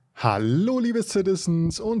Hallo liebe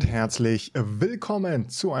Citizens und herzlich willkommen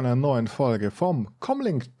zu einer neuen Folge vom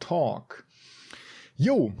Comlink Talk.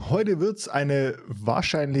 Jo, heute wird es eine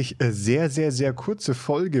wahrscheinlich sehr kurze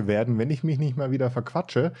Folge werden, wenn ich mich nicht mal wieder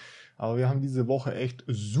verquatsche. Aber wir haben diese Woche echt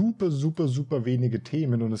super wenige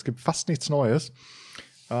Themen und es gibt fast nichts Neues.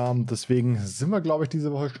 Deswegen sind wir, glaube ich,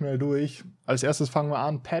 diese Woche schnell durch. Als erstes fangen wir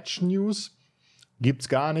an, Patch News. Gibt's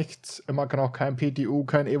gar nichts, immer noch kein PTU,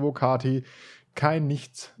 kein Evocati, kein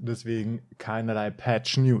nichts, deswegen keinerlei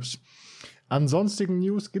Patch News. An sonstigen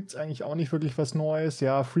News gibt es eigentlich auch nicht wirklich was Neues.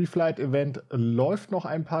 Ja, Free Flight Event läuft noch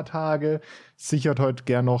ein paar Tage, sichert heute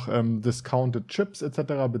gern noch Discounted Chips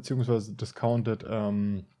etc., beziehungsweise Discounted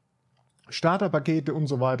Starterpakete und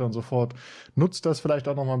so weiter und so fort. Nutzt das vielleicht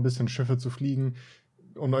auch noch mal ein bisschen Schiffe zu fliegen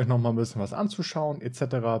und euch noch mal ein bisschen was anzuschauen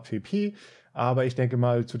etc. pp. Aber ich denke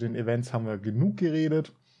mal, zu den Events haben wir genug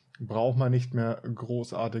geredet. Braucht man nicht mehr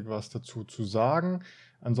großartig was dazu zu sagen.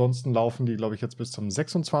 Ansonsten laufen die, glaube ich, jetzt bis zum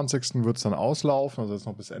 26. wird es dann auslaufen, also jetzt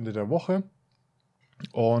noch bis Ende der Woche.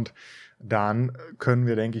 Und dann können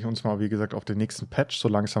wir, denke ich, uns mal, wie gesagt, auf den nächsten Patch so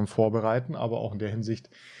langsam vorbereiten, aber auch in der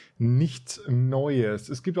Hinsicht nichts Neues.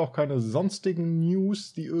 Es gibt auch keine sonstigen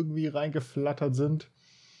News, die irgendwie reingeflattert sind.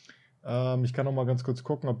 Ich kann noch mal ganz kurz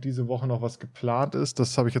gucken, ob diese Woche noch was geplant ist.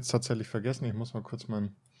 Das habe ich jetzt tatsächlich vergessen. Ich muss mal kurz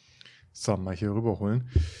meinen mal hier rüberholen.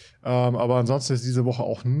 Aber ansonsten ist diese Woche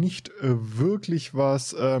auch nicht wirklich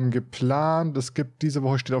was geplant. Es gibt diese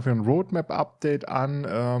Woche steht auch wieder ein Roadmap-Update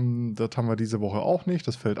an. Das haben wir diese Woche auch nicht.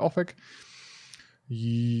 Das fällt auch weg.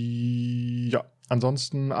 Ja,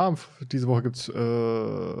 ansonsten, diese Woche gibt es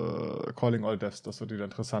Calling All Deaths. Das wird wieder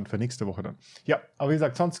interessant für nächste Woche dann. Ja, aber wie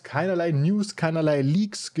gesagt, sonst keinerlei News, keinerlei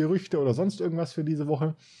Leaks, Gerüchte oder sonst irgendwas für diese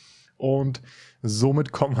Woche. Und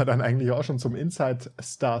somit kommen wir dann eigentlich auch schon zum Inside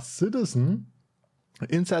Star Citizen.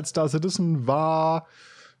 Inside Star Citizen war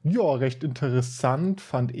recht interessant,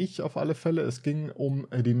 fand ich auf alle Fälle. Es ging um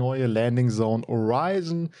die neue Landing Zone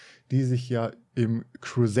Horizon, die sich ja im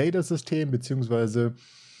Crusader-System, beziehungsweise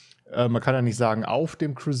man kann ja nicht sagen auf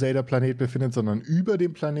dem Crusader-Planet befindet, sondern über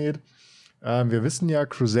dem Planet. Wir wissen ja,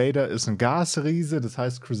 Crusader ist ein Gasriese, das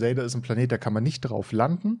heißt, Crusader ist ein Planet, da kann man nicht drauf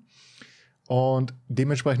landen. Und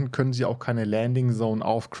dementsprechend können sie auch keine Landing Zone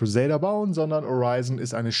auf Crusader bauen, sondern Horizon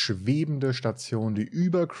ist eine schwebende Station, die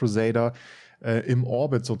über Crusader im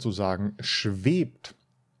Orbit sozusagen schwebt.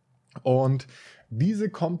 Und diese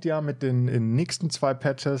kommt ja mit den nächsten 2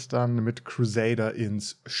 Patches dann mit Crusader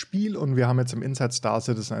ins Spiel. Und wir haben jetzt im Inside Star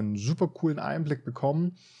Citizen einen super coolen Einblick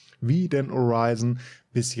bekommen, wie denn Horizon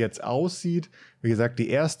bis jetzt aussieht. Wie gesagt, die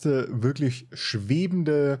erste wirklich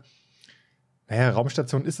schwebende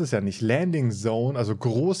Raumstation ist es ja nicht. Landing Zone, also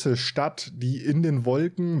große Stadt, die in den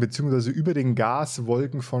Wolken beziehungsweise über den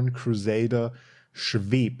Gaswolken von Crusader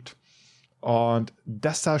schwebt. Und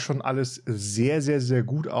das sah schon alles sehr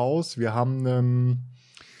gut aus. Wir haben,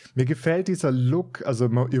 mir gefällt dieser Look, also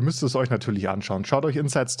ihr müsst es euch natürlich anschauen. Schaut euch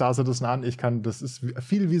Inside Star Citizen an. Das ist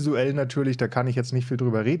viel visuell natürlich, da kann ich jetzt nicht viel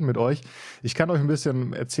drüber reden mit euch. Ich kann euch ein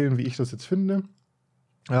bisschen erzählen, wie ich das jetzt finde.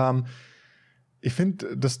 Ich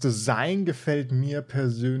finde, das Design gefällt mir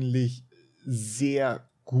persönlich sehr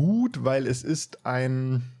gut, weil es ist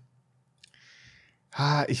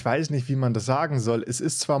ich weiß nicht, wie man das sagen soll. Es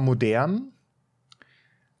ist zwar modern,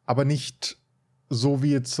 aber nicht so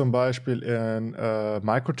wie jetzt zum Beispiel in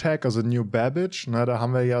Microtech, also New Babbage. Da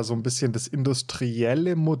haben wir ja so ein bisschen das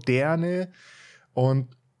industrielle, moderne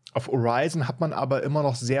und auf Horizon hat man aber immer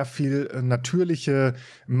noch sehr viel natürliche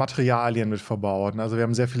Materialien mit verbaut. Also wir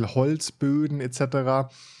haben sehr viel Holzböden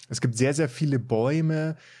etc. Es gibt sehr viele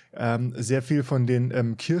Bäume, sehr viel von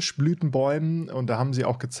den Kirschblütenbäumen. Und da haben sie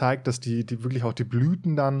auch gezeigt, dass die wirklich auch die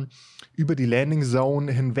Blüten dann über die Landing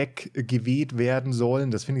Zone hinweg geweht werden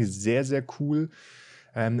sollen. Das finde ich sehr cool.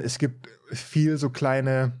 Es gibt viel so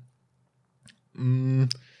kleine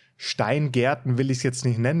Steingärten will ich es jetzt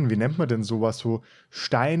nicht nennen. Wie nennt man denn sowas? So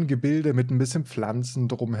Steingebilde mit ein bisschen Pflanzen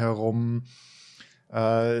drumherum.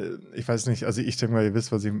 Ich weiß nicht, also ich denke mal, ihr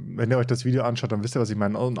wisst, wenn ihr euch das Video anschaut, dann wisst ihr, was ich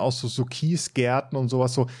meine. Und auch so Kiesgärten und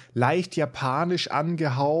sowas, so leicht japanisch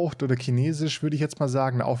angehaucht oder chinesisch, würde ich jetzt mal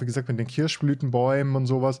sagen. Auch wie gesagt mit den Kirschblütenbäumen und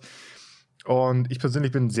sowas. Und ich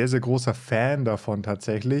persönlich bin ein sehr großer Fan davon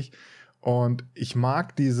tatsächlich. Und ich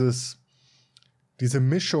mag diese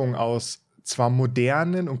Mischung aus zwar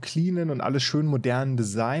modernen und cleanen und alles schön modernen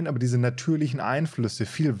Design, aber diese natürlichen Einflüsse,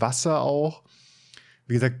 viel Wasser auch.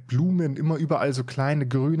 Wie gesagt, Blumen, immer überall so kleine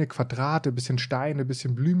grüne Quadrate, bisschen Steine,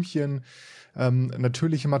 bisschen Blümchen,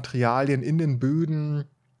 natürliche Materialien in den Böden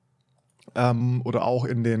oder auch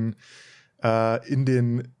in den in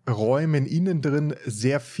den Räumen innen drin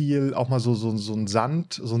sehr viel, auch mal so ein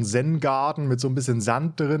Sand, so ein Zen-Garten mit so ein bisschen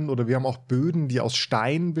Sand drin, oder wir haben auch Böden, die aus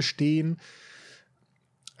Stein bestehen.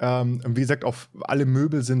 Wie gesagt, alle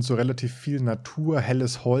Möbel sind so relativ viel Natur,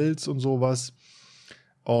 helles Holz und sowas.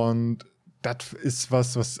 Und das ist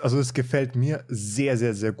also es gefällt mir sehr,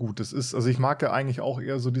 sehr, sehr gut. Also ich mag ja eigentlich auch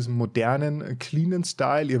eher so diesen modernen, cleanen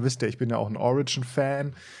Style. Ihr wisst ja, ich bin ja auch ein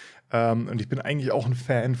Origin-Fan. Und ich bin eigentlich auch ein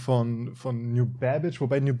Fan von New Babbage,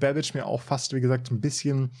 wobei New Babbage mir auch fast, wie gesagt, ein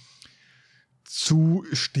bisschen zu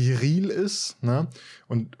steril ist. Ne?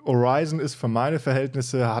 Und Horizon ist für meine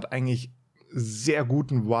Verhältnisse, hat eigentlich sehr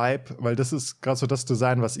guten Vibe, weil das ist gerade so das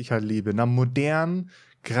Design, was ich halt liebe. Na, modern,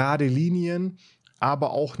 gerade Linien,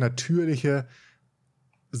 aber auch natürliche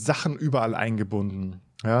Sachen überall eingebunden.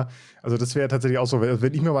 Ja, also das wäre tatsächlich auch so,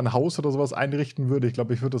 wenn ich mir mal ein Haus oder sowas einrichten würde, ich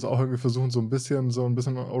glaube, ich würde das auch irgendwie versuchen, so ein bisschen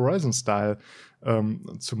Horizon-Style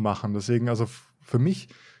zu machen. Deswegen, also für mich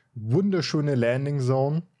wunderschöne Landing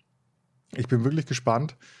Zone. Ich bin wirklich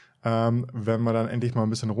gespannt, wenn wir dann endlich mal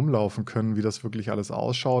ein bisschen rumlaufen können, wie das wirklich alles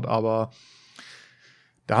ausschaut. Aber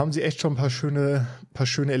da haben sie echt schon ein paar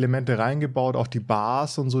schöne Elemente reingebaut. Auch die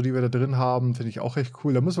Bars und so, die wir da drin haben, finde ich auch echt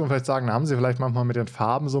cool. Da muss man vielleicht sagen, da haben sie vielleicht manchmal mit den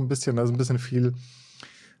Farben so ein bisschen, da ist ein bisschen viel.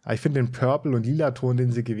 Ich finde den Purple- und Lila-Ton,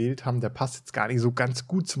 den sie gewählt haben, der passt jetzt gar nicht so ganz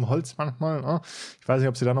gut zum Holz manchmal. Ne? Ich weiß nicht,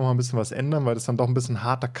 ob sie da noch mal ein bisschen was ändern, weil das dann doch ein bisschen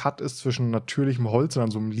harter Cut ist zwischen natürlichem Holz und dann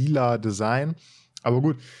so einem lila Design. Aber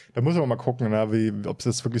gut, da muss man mal gucken, ne, ob es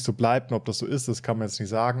jetzt wirklich so bleibt und ob das so ist. Das kann man jetzt nicht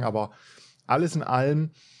sagen. Aber alles in allem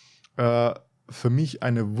für mich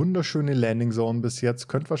eine wunderschöne Landing Zone bis jetzt.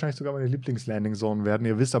 Könnte wahrscheinlich sogar meine Lieblings-Landing Zone werden.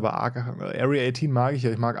 Ihr wisst aber, Area 18 mag ich ja.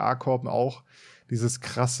 Ich mag A-Corp auch. Dieses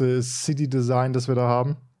krasse City-Design, das wir da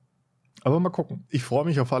haben. Aber mal gucken. Ich freue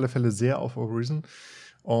mich auf alle Fälle sehr auf Horizon.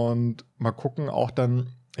 Und mal gucken auch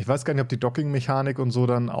dann, ich weiß gar nicht, ob die Docking-Mechanik und so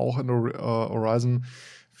dann auch in Horizon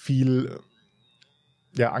viel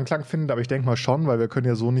Anklang findet, aber ich denke mal schon, weil wir können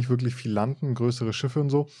ja so nicht wirklich viel landen, größere Schiffe und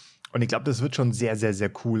so. Und ich glaube, das wird schon sehr, sehr,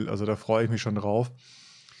 sehr cool. Also da freue ich mich schon drauf.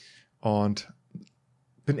 Und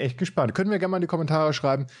bin echt gespannt. Können wir gerne mal in die Kommentare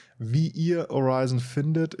schreiben, wie ihr Horizon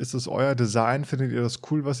findet. Ist es euer Design? Findet ihr das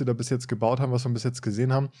cool, was ihr da bis jetzt gebaut habt, was wir bis jetzt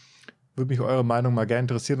gesehen haben? Würde mich eure Meinung mal gerne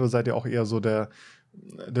interessieren. Oder seid ihr auch eher so der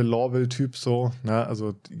Lorville-Typ so? Ne?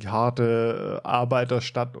 Also die harte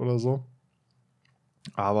Arbeiterstadt oder so.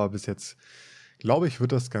 Aber bis jetzt, glaube ich,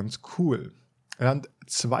 wird das ganz cool. Dann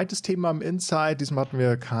zweites Thema im Inside. Diesmal hatten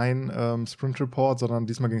wir kein Sprint Report, sondern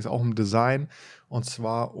diesmal ging es auch um Design. Und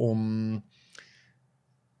zwar um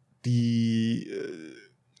die,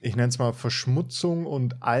 ich nenne es mal, Verschmutzung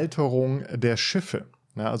und Alterung der Schiffe.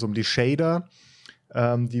 Ja, also um die Shader,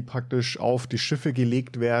 die praktisch auf die Schiffe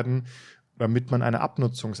gelegt werden, damit man eine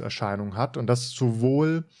Abnutzungserscheinung hat. Und das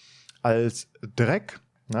sowohl als Dreck,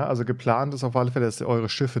 also geplant ist auf alle Fälle, dass eure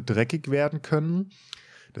Schiffe dreckig werden können.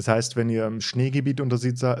 Das heißt, wenn ihr im Schneegebiet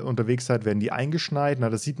unterwegs seid, werden die eingeschneit.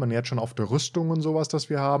 Das sieht man jetzt schon auf der Rüstung und sowas, das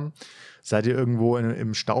wir haben. Seid ihr irgendwo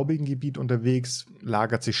im staubigen Gebiet unterwegs,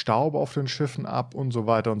 lagert sich Staub auf den Schiffen ab und so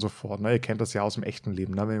weiter und so fort. Ihr kennt das ja aus dem echten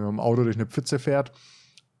Leben. Wenn man mit dem Auto durch eine Pfütze fährt,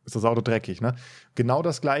 ist das Auto dreckig. Genau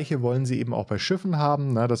das Gleiche wollen sie eben auch bei Schiffen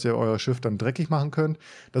haben, dass ihr euer Schiff dann dreckig machen könnt,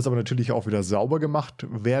 das aber natürlich auch wieder sauber gemacht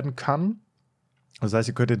werden kann. Das heißt,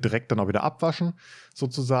 ihr könnt den direkt dann auch wieder abwaschen,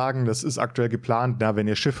 sozusagen. Das ist aktuell geplant. Wenn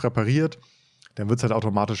ihr Schiff repariert, dann wird es halt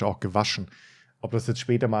automatisch auch gewaschen. Ob das jetzt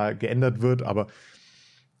später mal geändert wird, aber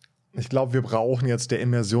ich glaube, wir brauchen jetzt der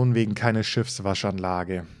Immersion wegen keine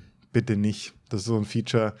Schiffswaschanlage. Bitte nicht. Das ist so ein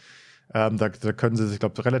Feature, da können sie sich,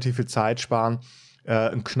 glaube ich, relativ viel Zeit sparen.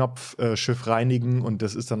 Ein Knopf Schiff reinigen und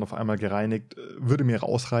das ist dann auf einmal gereinigt. Würde mir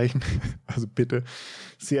ausreichen. Also bitte,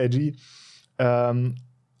 CIG.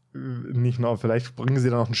 Nicht nur, vielleicht bringen sie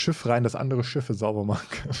da noch ein Schiff rein, das andere Schiffe sauber machen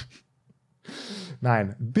kann.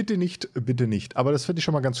 Nein, bitte nicht, bitte nicht. Aber das finde ich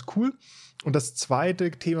schon mal ganz cool. Und das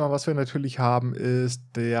zweite Thema, was wir natürlich haben, ist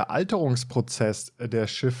der Alterungsprozess der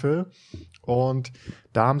Schiffe. Und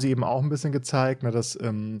da haben sie eben auch ein bisschen gezeigt, dass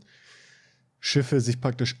Schiffe sich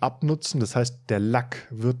praktisch abnutzen. Das heißt, der Lack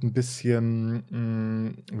wird ein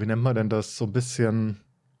bisschen, wie nennt man denn das, so ein bisschen,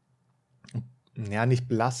 ja, nicht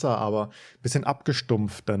blasser, aber ein bisschen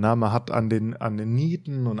abgestumpfter. Man hat an den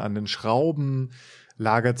Nieten und an den Schrauben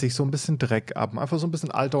lagert sich so ein bisschen Dreck ab. Einfach so ein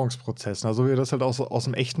bisschen Alterungsprozess. So wie wir das halt aus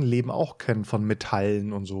dem echten Leben auch kennen, von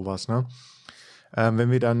Metallen und sowas. Wenn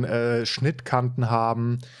wir dann Schnittkanten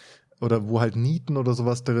haben oder wo halt Nieten oder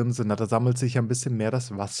sowas drin sind, da sammelt sich ja ein bisschen mehr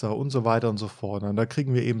das Wasser und so weiter und so fort. Und da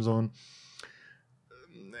kriegen wir eben so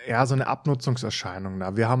eine Abnutzungserscheinung.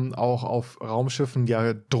 Wir haben auch auf Raumschiffen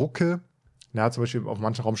ja Drucke, Ja, zum Beispiel auf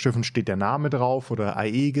manchen Raumschiffen steht der Name drauf oder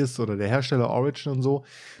Aegis oder der Hersteller Origin und so.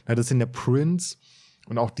 Ja, das sind ja Prints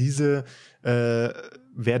und auch diese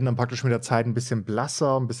werden dann praktisch mit der Zeit ein bisschen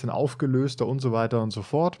blasser, ein bisschen aufgelöster und so weiter und so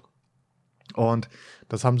fort. Und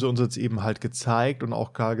das haben sie uns jetzt eben halt gezeigt und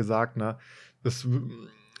auch klar gesagt, ne,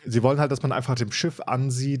 sie wollen halt, dass man einfach dem Schiff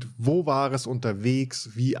ansieht, wo war es unterwegs,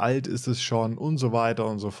 wie alt ist es schon und so weiter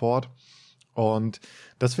und so fort. Und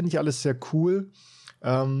das finde ich alles sehr cool.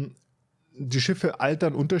 Die Schiffe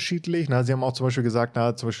altern unterschiedlich. Na, sie haben auch zum Beispiel gesagt,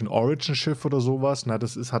 zum Beispiel ein Origin-Schiff oder sowas,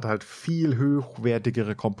 hat halt viel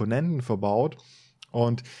hochwertigere Komponenten verbaut.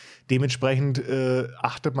 Und dementsprechend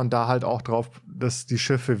achtet man da halt auch drauf, dass die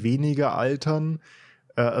Schiffe weniger altern,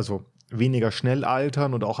 also weniger schnell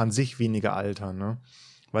altern und auch an sich weniger altern, ne?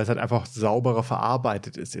 Weil es halt einfach sauberer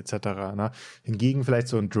verarbeitet ist, etc. Ne? Hingegen vielleicht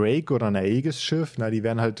so ein Drake oder ein Aegis-Schiff, die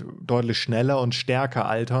werden halt deutlich schneller und stärker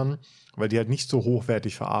altern, weil die halt nicht so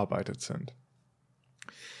hochwertig verarbeitet sind.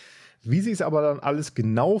 Wie sich es aber dann alles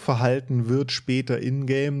genau verhalten wird später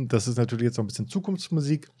in-game, das ist natürlich jetzt noch ein bisschen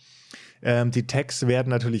Zukunftsmusik. Die Tags werden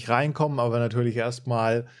natürlich reinkommen, aber natürlich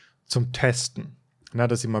erstmal zum Testen.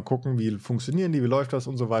 Dass sie mal gucken, wie funktionieren die, wie läuft das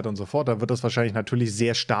und so weiter und so fort. Da wird das wahrscheinlich natürlich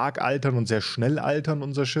sehr stark altern und sehr schnell altern,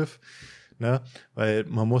 unser Schiff. Weil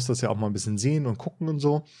man muss das ja auch mal ein bisschen sehen und gucken und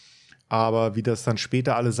so. Aber wie das dann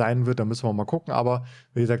später alles sein wird, da müssen wir mal gucken. Aber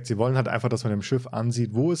wie gesagt, sie wollen halt einfach, dass man dem Schiff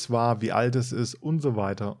ansieht, wo es war, wie alt es ist und so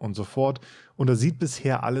weiter und so fort. Und das sieht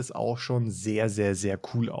bisher alles auch schon sehr, sehr, sehr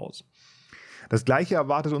cool aus. Das Gleiche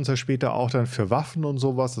erwartet uns ja später auch dann für Waffen und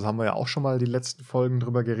sowas. Das haben wir ja auch schon mal die letzten Folgen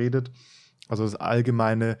drüber geredet. Also das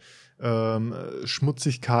allgemeine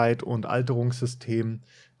Schmutzigkeit und Alterungssystem,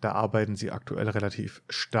 da arbeiten sie aktuell relativ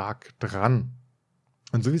stark dran.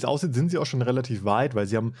 Und so wie es aussieht, sind sie auch schon relativ weit, weil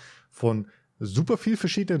sie haben von super viel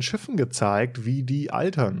verschiedenen Schiffen gezeigt, wie die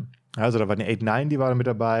altern. Also da war eine 8-9, die war da mit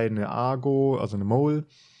dabei, eine Argo, also eine Mole,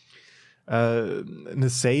 eine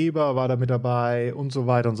Saber war da mit dabei und so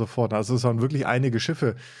weiter und so fort. Also es waren wirklich einige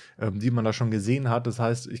Schiffe, die man da schon gesehen hat. Das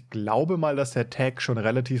heißt, ich glaube mal, dass der Tag schon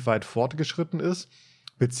relativ weit fortgeschritten ist.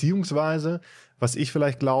 Beziehungsweise, was ich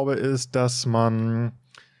vielleicht glaube, ist, dass man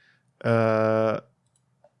da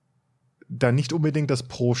nicht unbedingt das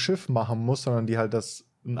pro Schiff machen muss, sondern die halt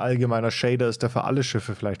ein allgemeiner Shader ist, der für alle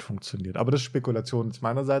Schiffe vielleicht funktioniert. Aber das ist Spekulation jetzt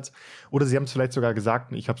meinerseits. Oder sie haben es vielleicht sogar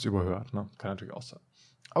gesagt und ich habe es überhört. Ne? Kann natürlich auch sein.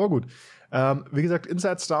 Aber gut. Wie gesagt,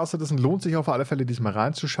 Inside Star Citizen lohnt sich auf alle Fälle, diesmal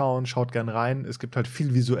reinzuschauen. Schaut gern rein. Es gibt halt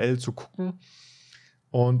viel visuell zu gucken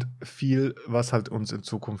und viel, was halt uns in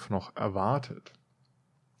Zukunft noch erwartet.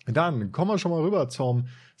 Dann kommen wir schon mal rüber zum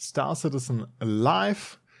Star Citizen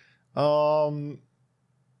Live. Ja,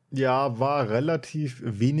 war relativ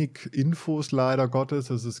wenig Infos, leider Gottes.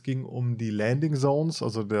 Also es ging um die Landing Zones.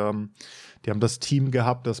 Also die haben das Team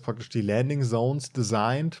gehabt, das praktisch die Landing Zones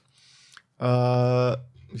designt.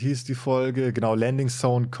 Hieß die Folge, genau, Landing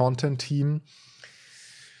Zone Content Team.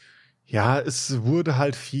 Ja, es wurde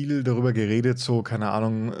halt viel darüber geredet, so, keine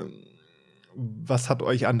Ahnung, was hat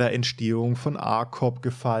euch an der Entstehung von ARCOP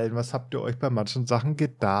gefallen? Was habt ihr euch bei manchen Sachen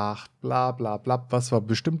gedacht? Bla bla bla. Was war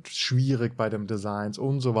bestimmt schwierig bei dem Designs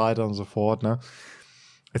und so weiter und so fort. Ne?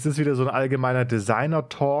 Es ist wieder so ein allgemeiner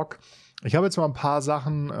Designer-Talk. Ich habe jetzt mal ein paar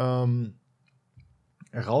Sachen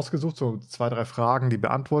rausgesucht, so 2, 3 Fragen, die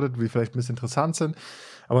beantwortet, die vielleicht ein bisschen interessant sind.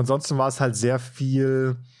 Aber ansonsten war es halt sehr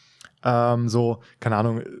viel so, keine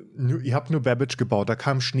Ahnung, ihr habt nur Babbage gebaut, da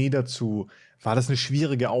kam Schnee dazu. War das eine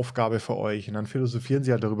schwierige Aufgabe für euch? Und dann philosophieren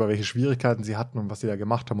sie halt darüber, welche Schwierigkeiten sie hatten und was sie da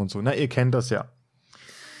gemacht haben und so. Na, ihr kennt das ja.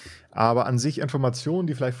 Aber an sich Informationen,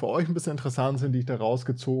 die vielleicht für euch ein bisschen interessant sind, die ich da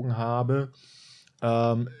rausgezogen habe,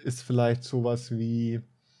 ist vielleicht sowas wie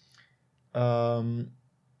warum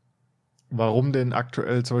denn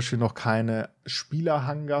aktuell zum Beispiel noch keine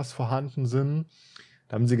Spielerhangars vorhanden sind.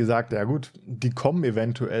 Da haben sie gesagt, ja gut, die kommen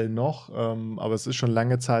eventuell noch, aber es ist schon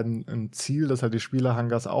lange Zeit ein Ziel, dass halt die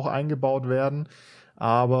Spielerhangars auch eingebaut werden.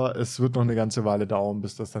 Aber es wird noch eine ganze Weile dauern,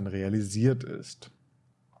 bis das dann realisiert ist.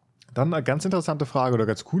 Dann eine ganz interessante Frage oder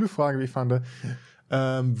ganz coole Frage, wie ich fand.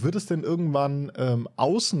 Wird es denn irgendwann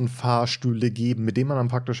Außenfahrstühle geben, mit denen man dann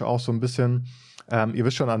praktisch auch so ein bisschen, ihr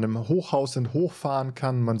wisst schon, an einem Hochhaus hochfahren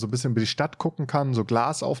kann, man so ein bisschen über die Stadt gucken kann, so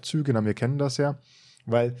Glasaufzüge, wir kennen das ja,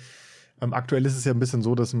 weil aktuell ist es ja ein bisschen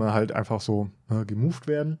so, dass wir halt einfach so gemoved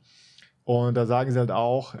werden. Und da sagen sie halt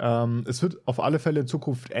auch, es wird auf alle Fälle in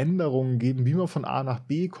Zukunft Änderungen geben, wie man von A nach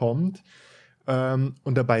B kommt und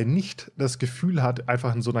dabei nicht das Gefühl hat,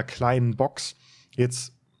 einfach in so einer kleinen Box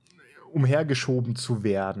jetzt umhergeschoben zu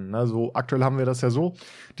werden. Also aktuell haben wir das ja so,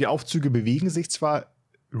 die Aufzüge bewegen sich zwar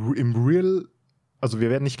im Real, also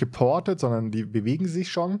wir werden nicht geportet, sondern die bewegen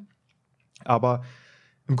sich schon, aber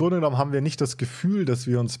im Grunde genommen haben wir nicht das Gefühl, dass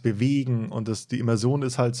wir uns bewegen und die Immersion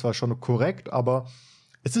ist halt zwar schon korrekt, aber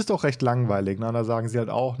es ist doch recht langweilig. Ne? Da sagen sie halt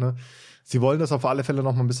auch, ne, sie wollen das auf alle Fälle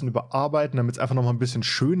noch mal ein bisschen überarbeiten, damit es einfach noch mal ein bisschen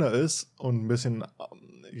schöner ist und ein bisschen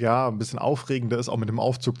aufregender ist, auch mit dem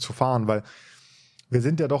Aufzug zu fahren, weil wir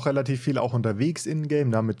sind ja doch relativ viel auch unterwegs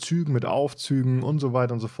in-game, da mit Zügen, mit Aufzügen und so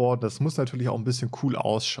weiter und so fort. Das muss natürlich auch ein bisschen cool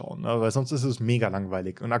ausschauen, ne? Weil sonst ist es mega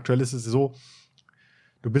langweilig. Und aktuell ist es so,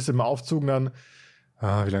 du bist im Aufzug dann,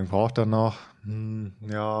 wie lange braucht er noch? Dim,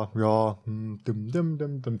 dann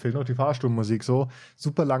fehlt noch die Fahrstuhlmusik so.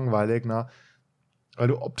 Super langweilig, ne? Weil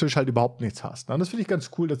du optisch halt überhaupt nichts hast. Ne? Und das finde ich ganz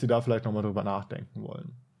cool, dass die da vielleicht nochmal drüber nachdenken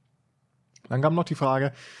wollen. Dann kam noch die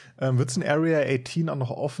Frage, wird es in Area 18 auch noch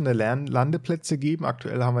offene Landeplätze geben?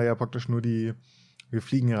 Aktuell haben wir ja praktisch nur wir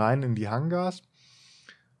fliegen rein in die Hangars.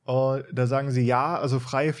 Da sagen sie ja, also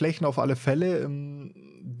freie Flächen auf alle Fälle.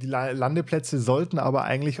 Die Landeplätze sollten aber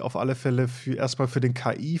eigentlich auf alle Fälle erstmal für den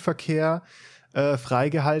KI-Verkehr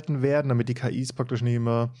freigehalten werden, damit die KIs praktisch nicht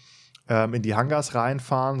immer in die Hangars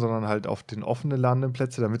reinfahren, sondern halt auf den offenen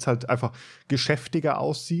Landeplätze, damit es halt einfach geschäftiger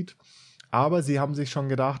aussieht. Aber sie haben sich schon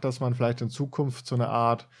gedacht, dass man vielleicht in Zukunft so eine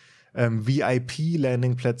Art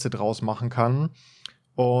VIP-Landingplätze draus machen kann,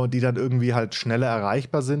 und die dann irgendwie halt schneller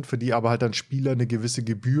erreichbar sind, für die aber halt dann Spieler eine gewisse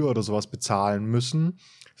Gebühr oder sowas bezahlen müssen.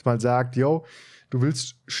 Dass man sagt, yo, du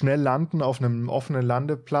willst schnell landen auf einem offenen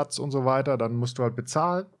Landeplatz und so weiter, dann musst du halt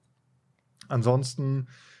bezahlen. Ansonsten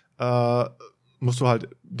musst du halt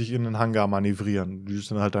dich in den Hangar manövrieren. Die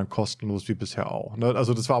sind halt dann kostenlos wie bisher auch. Ne?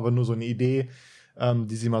 Also das war aber nur so eine Idee,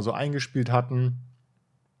 die sie mal so eingespielt hatten.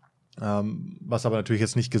 Was aber natürlich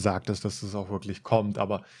jetzt nicht gesagt ist, dass das auch wirklich kommt,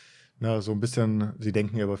 aber so ein bisschen, sie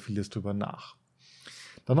denken ja über vieles drüber nach.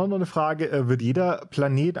 Dann noch eine Frage, wird jeder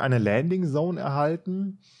Planet eine Landing Zone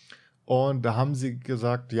erhalten? Und da haben sie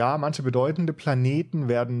gesagt, ja, manche bedeutende Planeten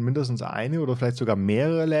werden mindestens eine oder vielleicht sogar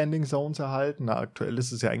mehrere Landing Zones erhalten. Aktuell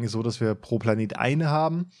ist es ja eigentlich so, dass wir pro Planet eine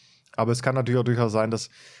haben. Aber es kann natürlich auch durchaus sein, dass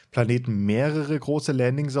Planeten mehrere große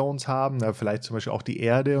Landing Zones haben. Vielleicht zum Beispiel auch die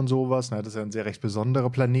Erde und sowas. Das ist ja ein sehr recht besonderer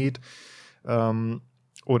Planet.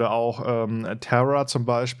 Oder auch Terra zum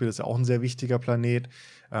Beispiel, das ist ja auch ein sehr wichtiger Planet.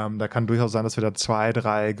 Da kann durchaus sein, dass wir da 2,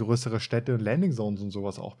 3 größere Städte und Landing Zones und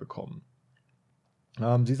sowas auch bekommen.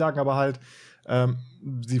 Sie sagen aber halt,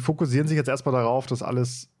 sie fokussieren sich jetzt erstmal darauf, dass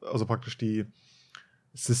alles, also praktisch die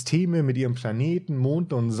Systeme mit ihren Planeten,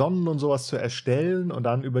 Monden und Sonnen und sowas zu erstellen, und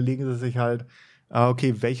dann überlegen sie sich halt,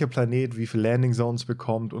 okay, welcher Planet wie viele Landing Zones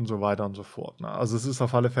bekommt und so weiter und so fort. Ne? Also es ist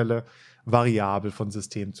auf alle Fälle variabel von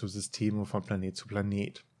System zu System und von Planet zu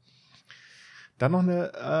Planet. Dann noch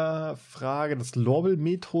eine Frage. Das Lorville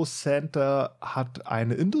Metro Center hat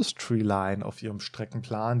eine Industry Line auf ihrem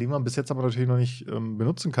Streckenplan, die man bis jetzt aber natürlich noch nicht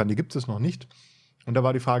benutzen kann. Die gibt es noch nicht. Und da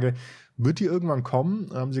war die Frage, wird die irgendwann kommen?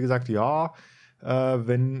 Da haben sie gesagt, ja,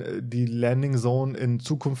 wenn die Landing Zone in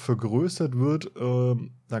Zukunft vergrößert wird,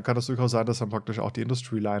 dann kann das durchaus sein, dass dann praktisch auch die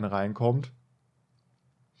Industry Line reinkommt.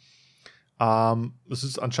 Es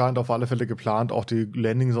ist anscheinend auf alle Fälle geplant, auch die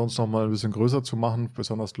Landing Zones noch mal ein bisschen größer zu machen,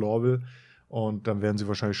 besonders Lorville. Und dann werden sie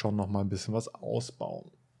wahrscheinlich schon noch mal ein bisschen was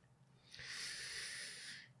ausbauen.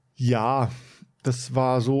 Ja, das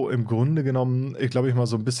war so im Grunde genommen, ich glaube, mal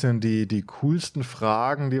so ein bisschen die coolsten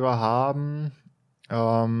Fragen, die wir haben. Ich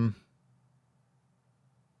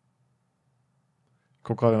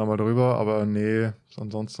gucke gerade nochmal drüber, aber nee,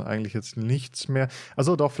 ansonsten eigentlich jetzt nichts mehr.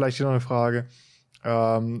 Also doch, vielleicht hier noch eine Frage.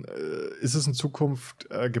 Ist es in Zukunft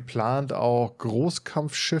geplant, auch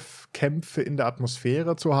Großkampfschiffkämpfe in der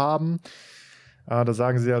Atmosphäre zu haben? Da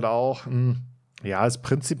sagen sie halt auch, ja, ist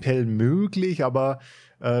prinzipiell möglich, aber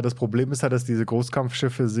das Problem ist halt, dass diese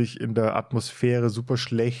Großkampfschiffe sich in der Atmosphäre super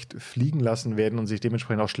schlecht fliegen lassen werden und sich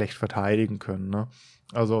dementsprechend auch schlecht verteidigen können. Ne?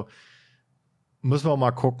 Also müssen wir mal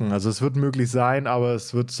gucken. Also es wird möglich sein, aber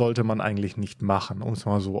sollte man eigentlich nicht machen, um es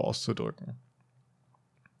mal so auszudrücken.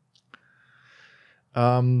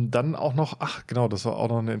 Dann auch noch, genau, das war auch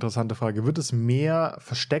noch eine interessante Frage. Wird es mehr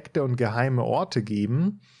versteckte und geheime Orte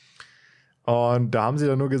geben? Und da haben sie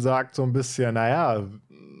dann nur gesagt, so ein bisschen, naja,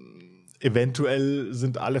 eventuell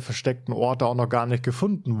sind alle versteckten Orte auch noch gar nicht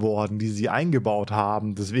gefunden worden, die sie eingebaut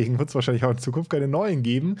haben. Deswegen wird es wahrscheinlich auch in Zukunft keine neuen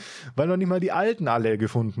geben, weil noch nicht mal die alten alle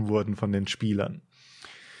gefunden wurden von den Spielern.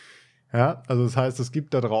 Ja, also das heißt, es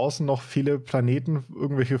gibt da draußen noch viele Planeten,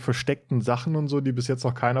 irgendwelche versteckten Sachen und so, die bis jetzt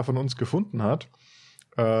noch keiner von uns gefunden hat.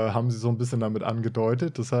 Haben sie so ein bisschen damit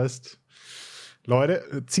angedeutet. Das heißt,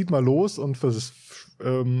 Leute, zieht mal los und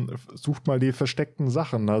sucht mal die versteckten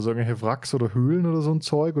Sachen. Also irgendwelche Wracks oder Höhlen oder so ein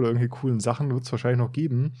Zeug oder irgendwelche coolen Sachen wird es wahrscheinlich noch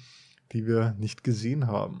geben, die wir nicht gesehen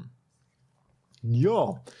haben.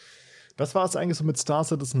 Ja, Das war es eigentlich so mit Star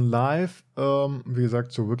Citizen Live. Wie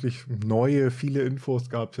gesagt, so wirklich viele Infos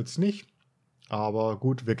gab es jetzt nicht. Aber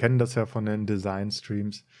gut, wir kennen das ja von den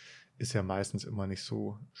Design-Streams. Ist ja meistens immer nicht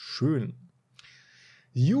so schön.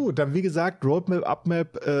 Dann wie gesagt,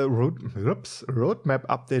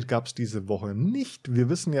 Roadmap-Update gab es diese Woche nicht. Wir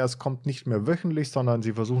wissen ja, es kommt nicht mehr wöchentlich, sondern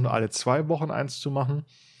sie versuchen alle 2 Wochen eins zu machen.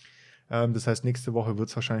 Das heißt, nächste Woche wird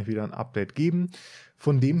es wahrscheinlich wieder ein Update geben.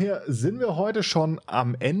 Von dem her sind wir heute schon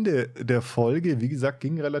am Ende der Folge. Wie gesagt,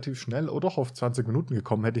 ging relativ schnell. Oh doch, auf 20 Minuten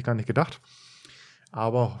gekommen, hätte ich gar nicht gedacht.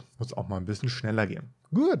 Aber muss auch mal ein bisschen schneller gehen.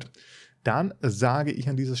 Gut, dann sage ich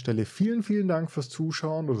an dieser Stelle vielen, vielen Dank fürs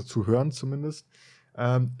Zuschauen oder Zuhören zumindest.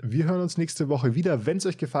 Wir hören uns nächste Woche wieder. Wenn es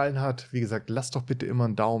euch gefallen hat, wie gesagt, lasst doch bitte immer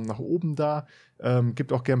einen Daumen nach oben da.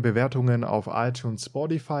 Gebt auch gerne Bewertungen auf iTunes,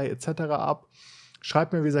 Spotify etc. ab.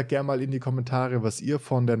 Schreibt mir, wie gesagt, gerne mal in die Kommentare, was ihr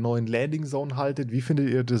von der neuen Landing Zone haltet. Wie findet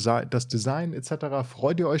ihr das Design etc.?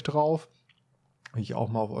 Freut ihr euch drauf? Bin ich auch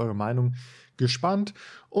mal auf eure Meinung gespannt.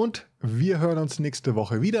 Und wir hören uns nächste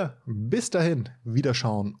Woche wieder. Bis dahin,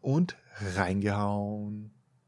 Wiederschauen und reingehauen.